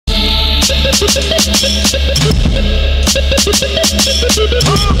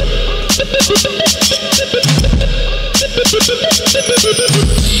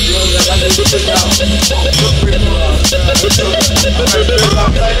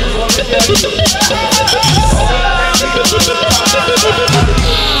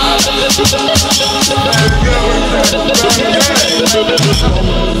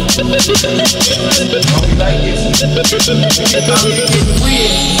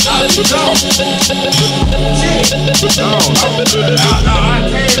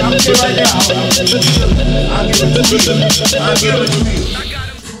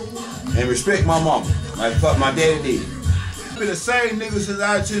And respect my mama, like fuck my daddy did. Been the same nigga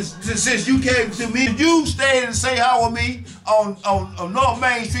since you came to me. You stayed and say hi with me on North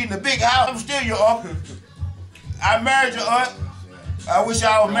Main Street in the big house. I'm still your uncle. I married your aunt. I wish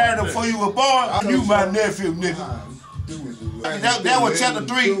I was married before you were born. You my nephew, nigga. That was chapter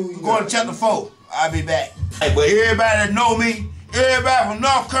 3, going to chapter 4. I'll be back. Hey, but everybody that know me, everybody from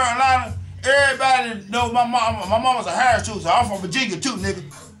North Carolina, everybody that know my mom. My mama's a Harris too, so I'm from Virginia too, nigga.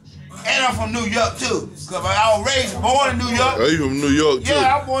 And I'm from New York too. Cause I was born in New York. Are you from New York too?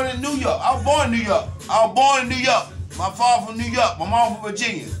 Yeah, I was born in New York. I was born in New York. I was born in New York. My father from New York. My mom from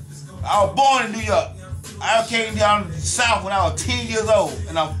Virginia. I was born in New York. I came down to the South when I was 10 years old,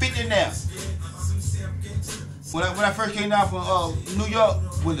 and I'm 50 now. When I first came down from New York,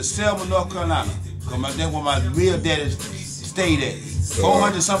 went to Selma, North Carolina. Cause that's where my real daddy stayed at.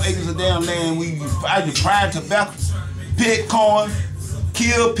 400 some acres of damn land. I just fried tobacco, pick corn,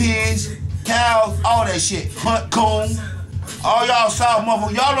 kill pigs, cows, all that shit. Hunt coon. All y'all South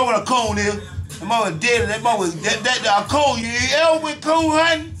motherfuckers, y'all know what a coon is. The mother dead, that mother a coon. You ever went coon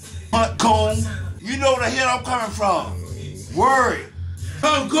hunting? Hunt coon. You know where the hell I'm coming from. Word.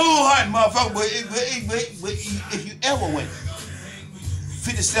 I'm coon hunting, motherfucker, but if you ever went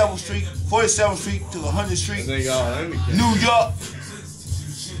 57th Street, 47th Street to 100th Street, New York,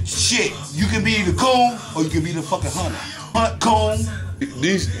 shit, you can be the coon or you can be the fucking hunter. Hunt coon.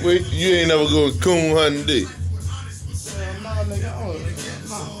 You ain't never going coon hunting, did?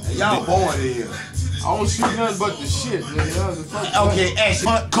 Y'all born here. I don't shoot nothing but the shit, nigga. Okay, actually,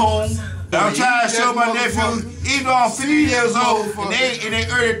 hunt coon. I'm trying to show my nephews, even though I'm 50 years old, and they in their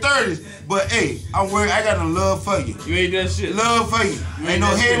early 30s, but hey, I'm worried, I got no love for you. You ain't that shit. Love for you. Ain't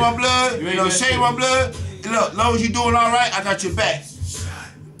no hate in my blood, ain't no shame in my blood. Look, as long as you doing all right, I got your back.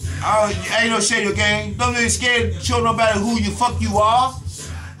 Ain't no shade your game. Don't be scared to show nobody who you fuck you are.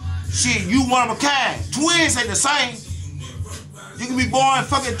 Shit, you one of a kind. Twins ain't the same. You can be born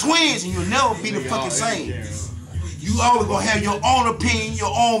fucking twins and you'll never be the fucking same. You always gonna have your own opinion,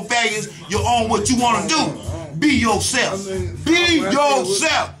 your own values, your own what you wanna do. Be yourself. Be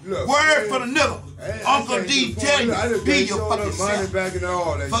yourself. Word for the nigga. Uncle D tell you, be your fucking self.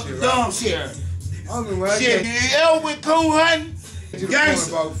 Fucking dumb shit. Shit, you ever went coon hunting?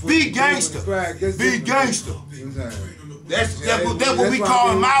 Gangster. Be gangster. Be gangster. That's what we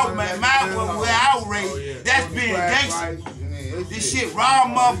call mouth outrage. That's being gangster. This shit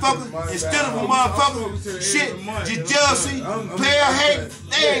rob motherfuckers instead of a motherfucker. Shit, just jealousy, player hate.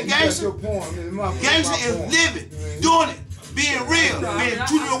 They ain't gangster. Gangster is living, doing it, being real, being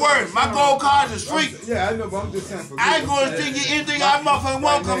true to the word. My gold card is free. Yeah, I know, but I'm just saying. I ain't gonna get anything I motherfucking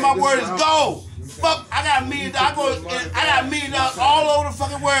want because my word is gold. Fuck, I got $1 million. I got $1 million all over the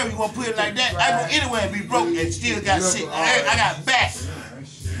fucking world. You gonna put it like that? I go anywhere and be broke and still got shit. I got back.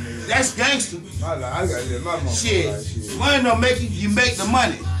 That's gangster. Shit. Money don't make you make the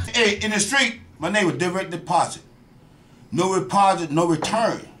money. Hey, in the street, my name was direct deposit. No deposit, no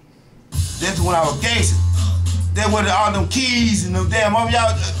return. That's when I was gangster. That's when all them keys and them damn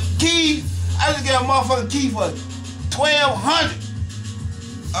y'all keys. I just got a motherfucking key for $1,200.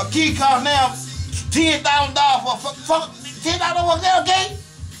 A key cost now $10,000 for fuck $10,000 for a damn key.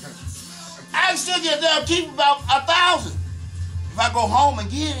 I can still get a damn key for about $1,000. If I go home and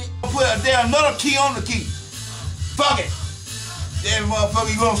get it, I'll put a damn another key on the key. Fuck it. Damn motherfucker,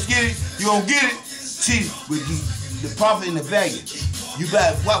 you gonna get it, you gonna get it. See, with the profit and the value. You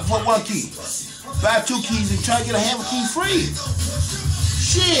buy one key. Buy 2 keys and try to get a half a key free.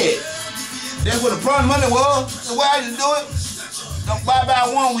 Shit. That's what the problem money was. The way I used to do it. Don't buy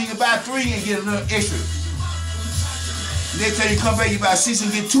one when you can buy 3 and get another extra. Next time you come back, you buy 6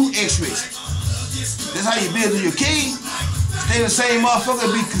 and get 2 extras. That's how you build your key. Stay the same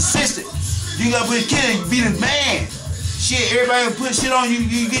motherfucker, be consistent. You gotta put a kid and be the man. Shit, everybody put shit on you.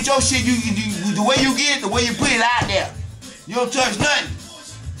 You get your shit, the way you get it, the way you put it out there. You don't touch nothing.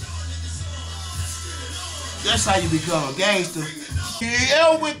 That's how you become a gangster. You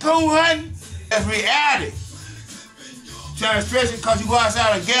ever went coon hunting? That's reality. Trying to stress it because you go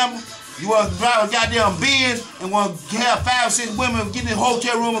outside and gamble. You want to drive a goddamn Benz and want to have 5 or 6 women get in the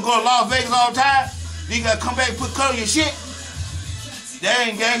hotel room and go to Las Vegas all the time? Then you got to come back and put color in your shit? That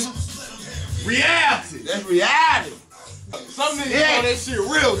ain't gangster. Reality. That's reality. Some niggas call that shit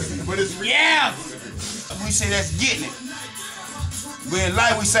real, but it's reality. We say that's getting it. But in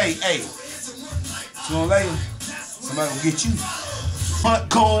life we say, hey, sooner or later, somebody gonna get you. Hunt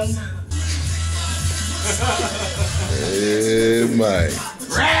comb. Yeah, man.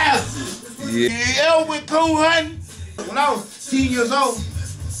 Reality. Yeah. You ever went coon hunting? When I was 10 years old,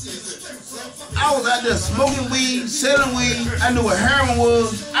 I was out there smoking weed, selling weed. I knew what heroin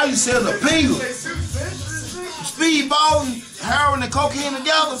was. I used to sell the pingle. Speedballing, heroin and cocaine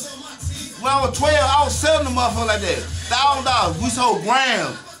together. When I was 12, I was selling the motherfucker like that. $1,000. We sold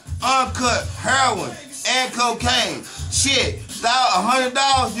grams, uncut heroin, and cocaine. Shit,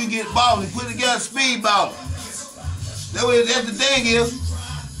 $100 you get balling. You put it together, speedballing. That's the thing is,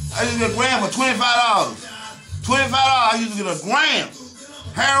 I used to get a gram for $25. $25, I used to get a gram.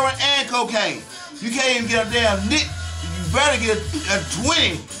 Heroin and cocaine. You can't even get a damn nick. You better get a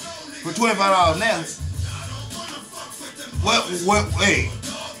 20 for $25 now.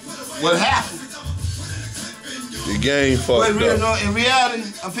 What happened? The game fucked up. In reality,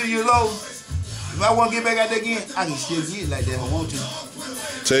 I'm 50 years old. If I want to get back out there again, I can still get it like that if I want to.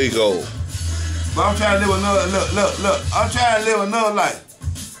 Take over. But I'm trying to live another, look. I'm trying to live another life.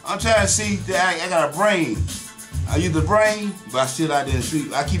 I'm trying to see that I got a brain. I use the brain, but I still out there in the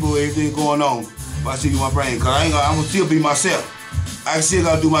street. I keep away everything going on, but I still use my brain. Cause I'm gonna still be myself. I still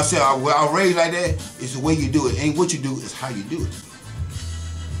gotta do myself. I was raised like that. It's the way you do it. Ain't what you do, it's how you do it.